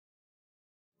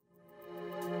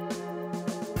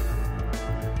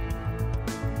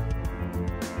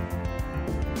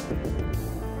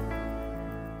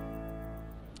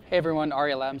Hey everyone,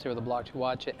 Ariel Adams here with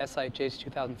aBlogtoWatch at SIHH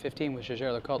 2015 with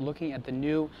Jaeger-LeCoultre, looking at the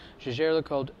new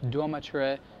Jaeger-LeCoultre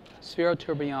Duometre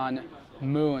Spherotourbillon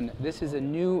Moon. This is a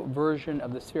new version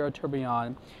of the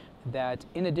Spherotourbillon that,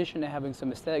 in addition to having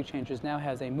some aesthetic changes, now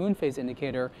has a moon phase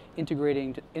indicator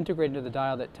integrated into the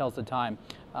dial that tells the time.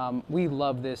 We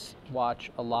love this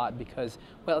watch a lot because,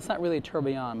 well, it's not really a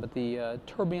tourbillon, but the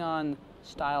tourbillon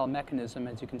style mechanism,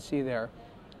 as you can see there,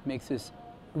 makes this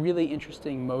really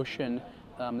interesting motion,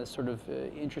 this sort of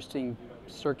interesting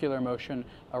circular motion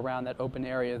around that open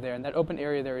area there. And that open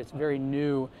area there is very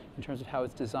new in terms of how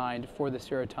it's designed for the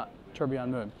Spherotourbillon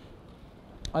moon.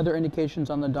 Other indications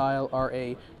on the dial are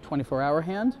a 24-hour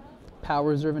hand, power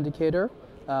reserve indicator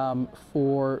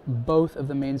for both of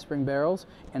the mainspring barrels,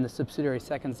 and the subsidiary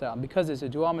seconds dial. Because it's a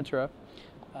duometre,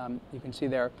 you can see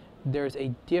there's a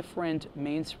different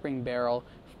mainspring barrel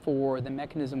for the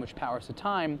mechanism which powers the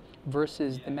time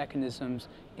versus the mechanisms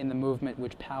in the movement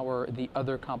which power the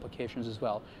other complications as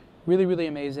well. Really, really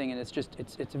amazing, and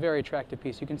it's a very attractive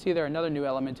piece. You can see there another new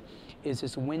element is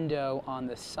this window on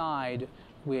the side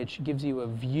which gives you a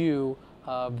view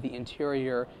of the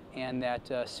interior and that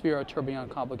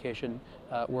Spherotourbillon complication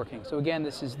working. So again,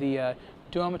 this is the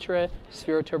Duometre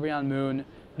Spherotourbillon Moon,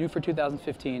 new for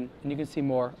 2015, and you can see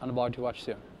more on aBlogtoWatch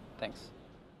soon. Thanks.